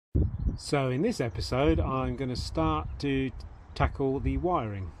So in this episode I'm going to start to tackle the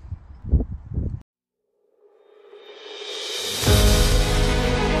wiring.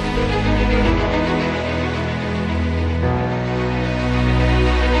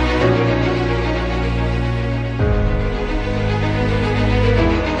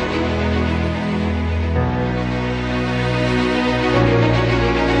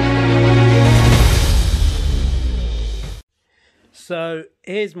 So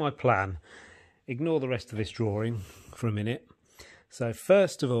here's my plan. Ignore the rest of this drawing for a minute. So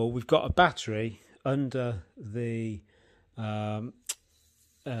first of all, we've got a battery under the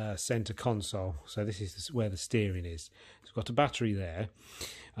center console. So this is where the steering is. So we've got a battery there,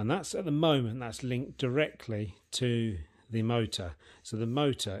 and that's at the moment that's linked directly to the motor. So the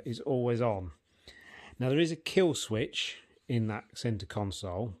motor is always on. Now there is a kill switch in that center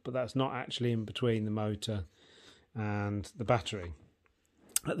console, but that's not actually in between the motor and the battery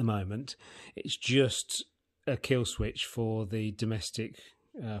at the moment. It's just a kill switch for the domestic,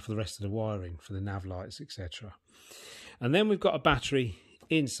 for the rest of the wiring, for the nav lights, etc. And then we've got a battery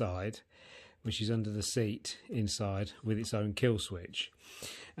inside, which is under the seat inside, with its own kill switch,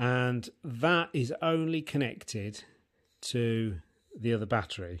 and that is only connected to the other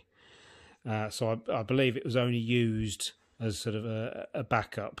battery. So I believe it was only used as sort of a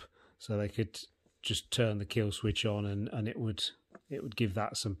backup, so they could just turn the kill switch on and it would give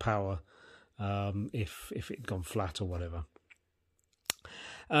that some power if it had gone flat or whatever.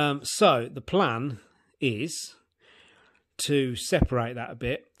 So the plan is to separate that a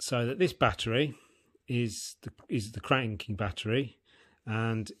bit so that this battery is the cranking battery,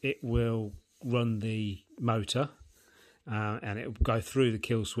 and it will run the motor, and it will go through the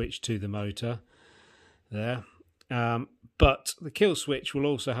kill switch to the motor there. But the kill switch will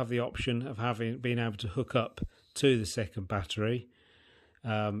also have the option of being able to hook up to the second battery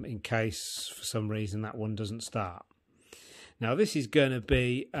in case for some reason that one doesn't start. Now this is going to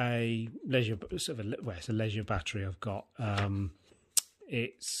be a leisure, it's a leisure battery I've got.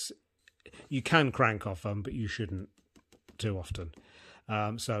 You can crank off them, but you shouldn't too often.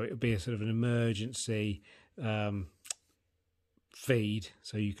 So it'll be a sort of an emergency feed,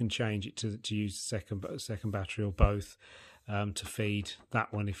 so you can change it to use the second battery or both to feed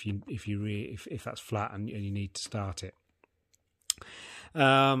that one if that's flat and you need to start it.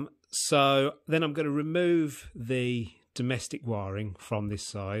 So then I'm going to remove the domestic wiring from this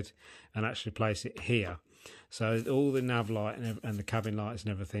side and actually place it here. So all the nav light and the cabin lights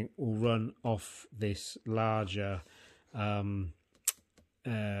and everything will run off this larger sort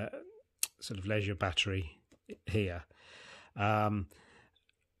of leisure battery here. And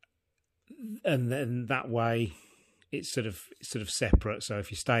then that way it's sort of separate. So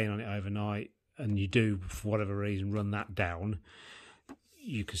if you're staying on it overnight and you do for whatever reason run that down,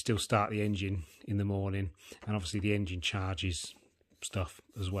 you can still start the engine in the morning, and obviously the engine charges stuff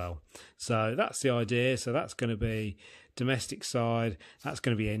as well. So that's the idea. So that's going to be domestic side, that's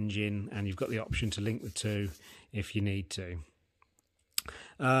going to be engine, and you've got the option to link the two if you need to.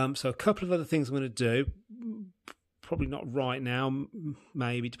 So a couple of other things I'm going to do, probably not right now,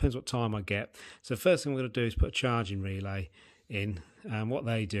 maybe, depends what time I get. So first thing I'm going to do is put a charging relay in, and what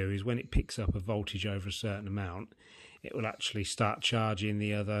they do is when it picks up a voltage over a certain amount, it will actually start charging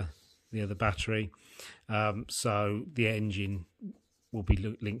the other battery. So the engine will be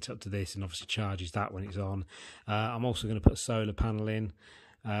linked up to this and obviously charges that when it's on. I'm also going to put a solar panel in,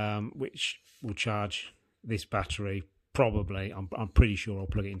 which will charge this battery. Probably, I'm pretty sure I'll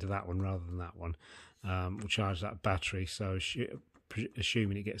plug it into that one rather than that one. We'll charge that battery, so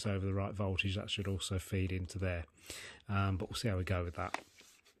assuming it gets over the right voltage, that should also feed into there. But we'll see how we go with that.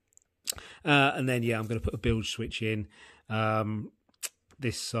 And then I'm going to put a bilge switch in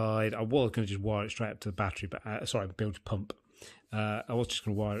this side. I was going to just wire it straight up to the battery, but bilge pump. I was just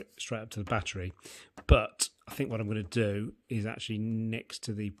going to wire it straight up to the battery, but I think what I'm going to do is actually next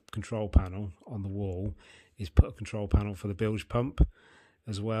to the control panel on the wall is put a control panel for the bilge pump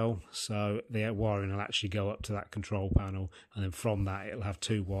as well. So the wiring will actually go up to that control panel, and then from that it'll have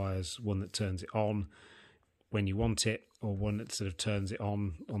two wires, one that turns it on when you want it, or one that sort of turns it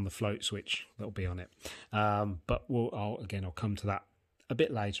on the float switch that'll be on it. But I'll come to that a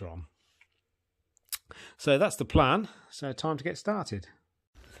bit later on. So that's the plan. So time to get started.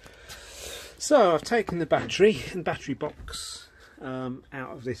 So I've taken the battery and battery box out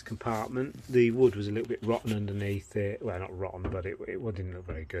of this compartment. The wood was a little bit rotten underneath it. Well, not rotten, but it didn't look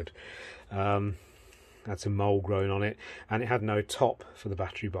very good. Had some mould growing on it, and it had no top for the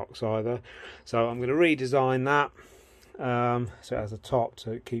battery box either. So I'm going to redesign that so it has a top,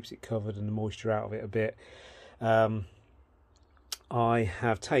 so it keeps it covered and the moisture out of it a bit. I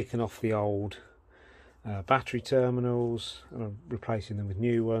have taken off the old battery terminals and I'm replacing them with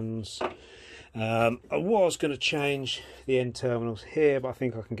new ones. I was going to change the end terminals here, but I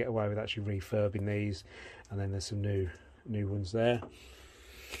think I can get away with actually refurbing these, and then there's some new ones there.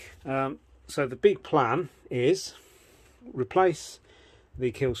 So the big plan is replace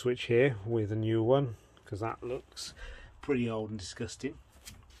the kill switch here with a new one, because that looks pretty old and disgusting.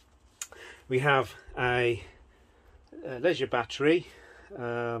 We have a leisure battery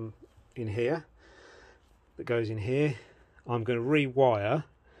in here that goes in here. I'm going to rewire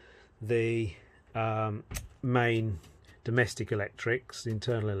the main domestic electrics, the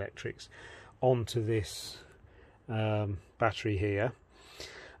internal electrics, onto this battery here.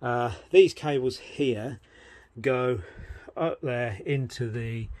 These cables here go up there into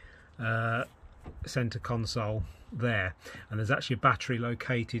the center console there, and there's actually a battery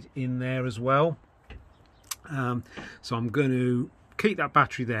located in there as well. So I'm going to keep that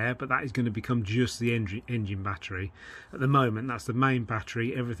battery there, but that is going to become just the engine battery. At the moment, that's the main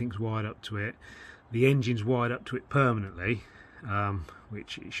battery, everything's wired up to it. The engine's wired up to it permanently,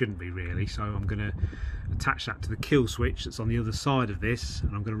 which it shouldn't be really, so I'm going to attach that to the kill switch that's on the other side of this,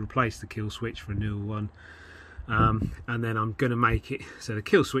 and I'm going to replace the kill switch for a new one. And then I'm going to make it so the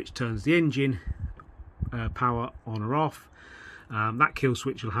kill switch turns the engine power on or off. That kill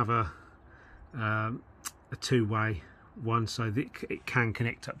switch will have a two-way one, so that it can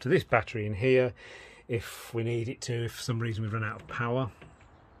connect up to this battery in here if we need it to, if for some reason we've run out of power.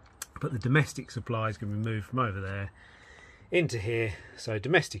 But the domestic supply is going to be moved from over there into here. So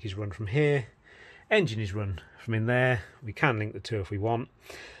domestic is run from here, engine is run from in there. We can link the two if we want.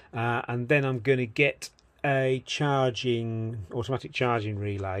 And then I'm going to get a automatic charging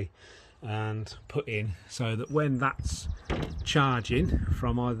relay and put in, so that when that's charging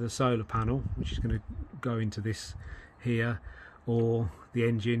from either the solar panel, which is going to go into this here, or the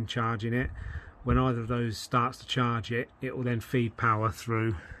engine charging it, when either of those starts to charge it, it will then feed power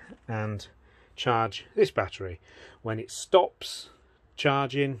through and charge this battery. When it stops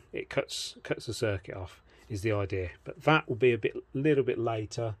charging, it cuts the circuit off, is the idea. But that will be a little bit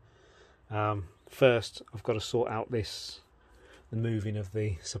later. First I've got to sort out the moving of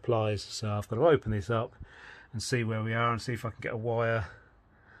the supplies, so I've got to open this up and see where we are, and see if I can get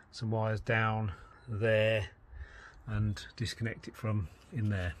some wires down there and disconnect it from in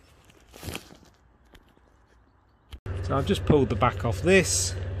there. So I've just pulled the back off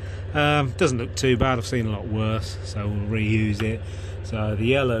this. Doesn't look too bad, I've seen a lot worse, so we'll reuse it. So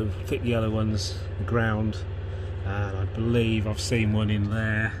the thick yellow one's the ground, and I believe I've seen one in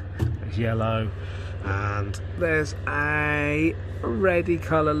there. It's yellow, and there's a reddy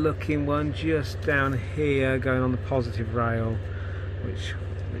colour looking one just down here going on the positive rail, which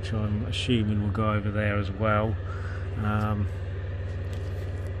I'm assuming will go over there as well.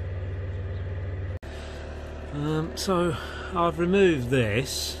 So I've removed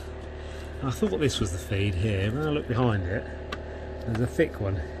this. I thought this was the feed here. When I look behind it, there's a thick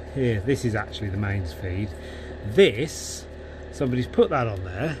one here. This is actually the mains feed. This, somebody's put that on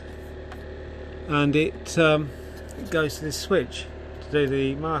there, and it goes to this switch to do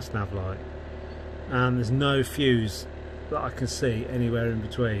the mast nav light, and there's no fuse that I can see anywhere in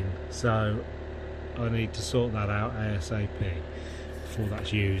between, so I need to sort that out ASAP before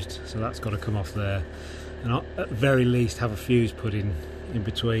that's used. So that's got to come off there, and I'll at the very least have a fuse put in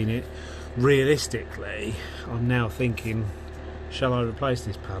between it. Realistically, I'm now thinking, shall I replace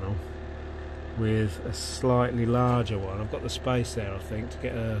this panel with a slightly larger one? I've got the space there, I think, to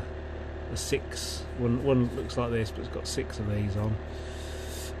get a 6 one looks like this, but it's got 6 of these on.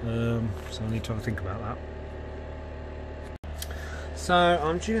 So I need to have a think about that. So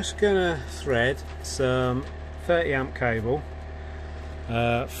I'm just gonna thread some 30 amp cable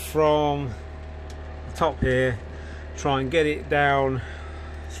from the top here, try and get it down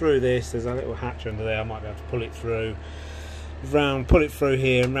through this. There's a little hatch under there, I might be able to pull it through, pull it through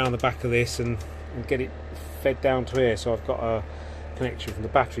here and round the back of this, and get it fed down to here. So I've got a connection from the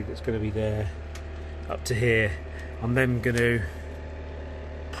battery that's going to be there up to here. I'm then going to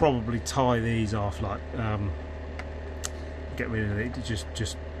probably tie these off, like get rid of it,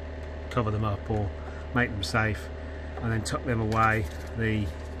 just cover them up or make them safe, and then tuck them away, the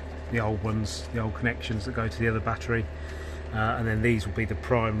old ones, the old connections that go to the other battery, and then these will be the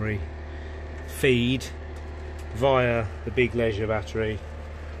primary feed via the big leisure battery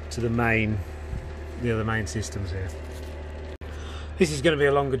to the other main systems here. This is going to be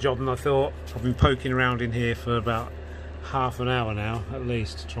a longer job than I thought. I've been poking around in here for about half an hour now at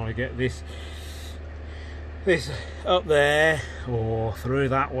least to try and get this up there, or through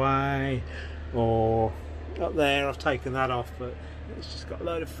that way, or up there. I've taken that off, but It's just got a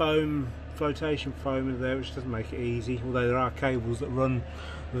load of foam, flotation foam in there, which doesn't make it easy, although there are cables that run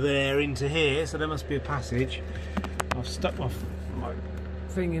there into here, so there must be a passage. I've stuck my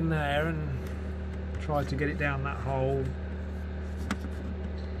thing in there and tried to get it down that hole,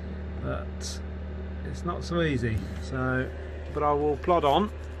 but it's not so easy. So, but I will plod on.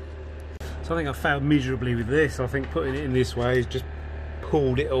 So I think I failed miserably with this. I think putting it in this way has just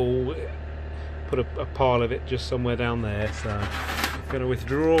pulled it all, put a pile of it just somewhere down there. So I'm going to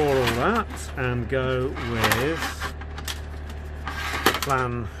withdraw all that and go with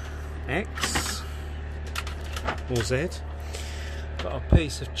plan X or Z. Got a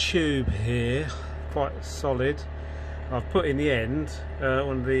piece of tube here, quite solid. I've put in the end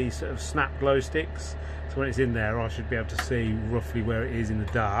one of these sort of snap glow sticks, so when it's in there I should be able to see roughly where it is in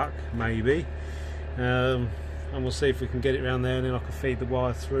the dark, maybe. And we'll see if we can get it around there, and then I can feed the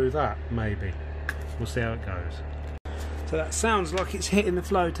wire through that, maybe. We'll see how it goes. So that sounds like it's hitting the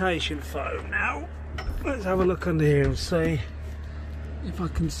flotation foam now. Let's have a look under here and see if I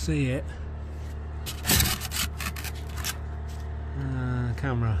can see it.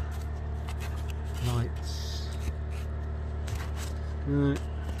 Camera, lights. No,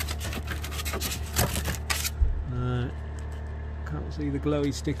 can't see the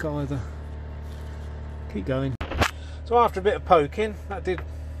glowy stick either. Keep going. So after a bit of poking, that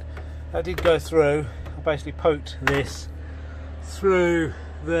did go through. I basically poked this through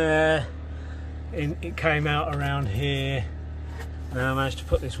there, it came out around here, and I managed to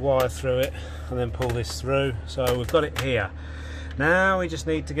put this wire through it and then pull this through. So we've got it here. Now we just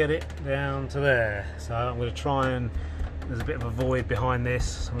need to get it down to there. So I'm going to try and, there's a bit of a void behind this,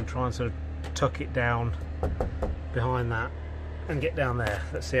 so I'm going to try and sort of tuck it down behind that and get down there.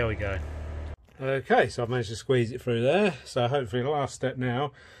 Let's see how we go. Okay, so I've managed to squeeze it through there. So hopefully the last step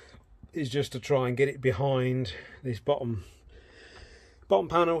now is just to try and get it behind this bottom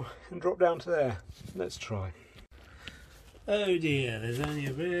panel and drop down to there. Let's try. Oh dear, there's only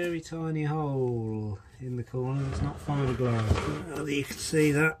a very tiny hole in the corner. It's not fiberglass. Oh, you can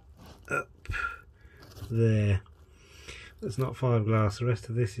see that up there. That's not fiberglass. The rest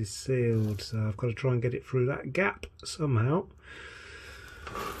of this is sealed, so I've got to try and get it through that gap somehow.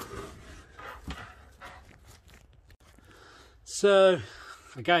 So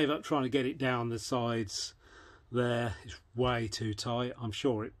I gave up trying to get it down the sides there. It's way too tight. I'm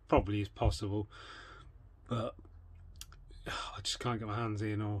sure it probably is possible, but I just can't get my hands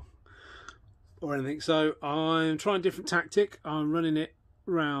in or anything. So I'm trying a different tactic. I'm running it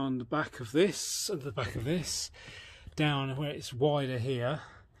round the back of this and the back of this down where it's wider here.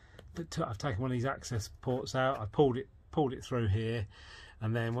 I've taken one of these access ports out. I pulled it through here,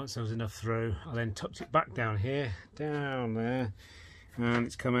 and then once there was enough through, I then tucked it back down here, down there, and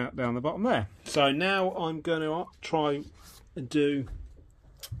it's come out down the bottom there. So now I'm going to try and do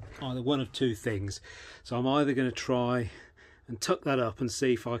either one of two things. So I'm either going to try and tuck that up and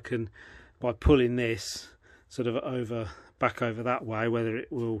see if I can, by pulling this sort of back over that way, whether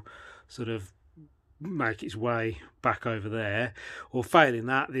it will sort of make its way back over there, or failing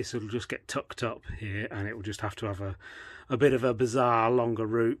that, this will just get tucked up here and it will just have to have a bit of a bizarre longer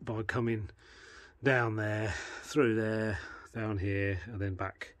route by coming down there, through there, down here, and then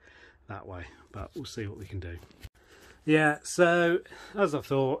back that way. But we'll see what we can do. Yeah, so as I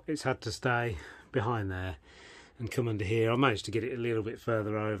thought, it's had to stay behind there and come under here. I managed to get it a little bit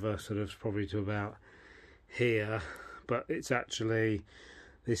further over, sort of probably to about here, but it's actually,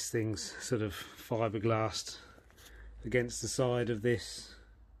 this thing's sort of fiberglassed against the side of this,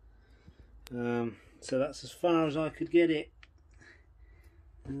 so that's as far as I could get it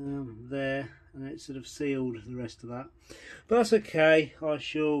there, and it's sort of sealed the rest of that, but that's okay. I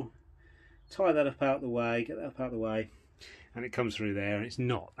shall tie that up out the way, get that up out the way, and it comes through there, and it's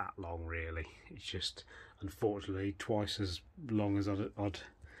not that long really. It's just unfortunately twice as long as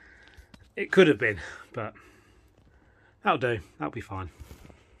it could have been, but that'll do, that'll be fine.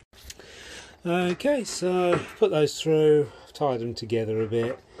 Okay, so put those through, I've tied them together a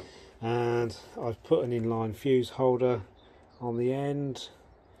bit, and I've put an inline fuse holder on the end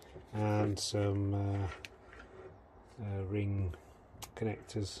and some ring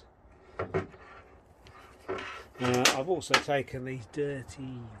connectors. I've also taken these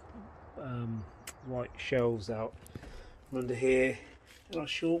dirty white shelves out from under here, and I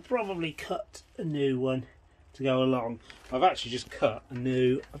shall probably cut a new one to go along. I've actually just cut a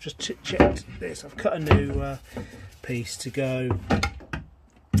new, I've just checked this, I've cut a new piece to go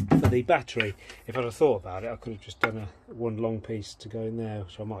for the battery. If I'd have thought about it, I could have just done one long piece to go in there,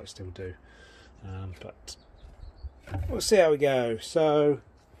 which I might still do, but we'll see how we go. So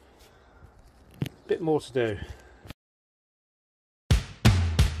a bit more to do.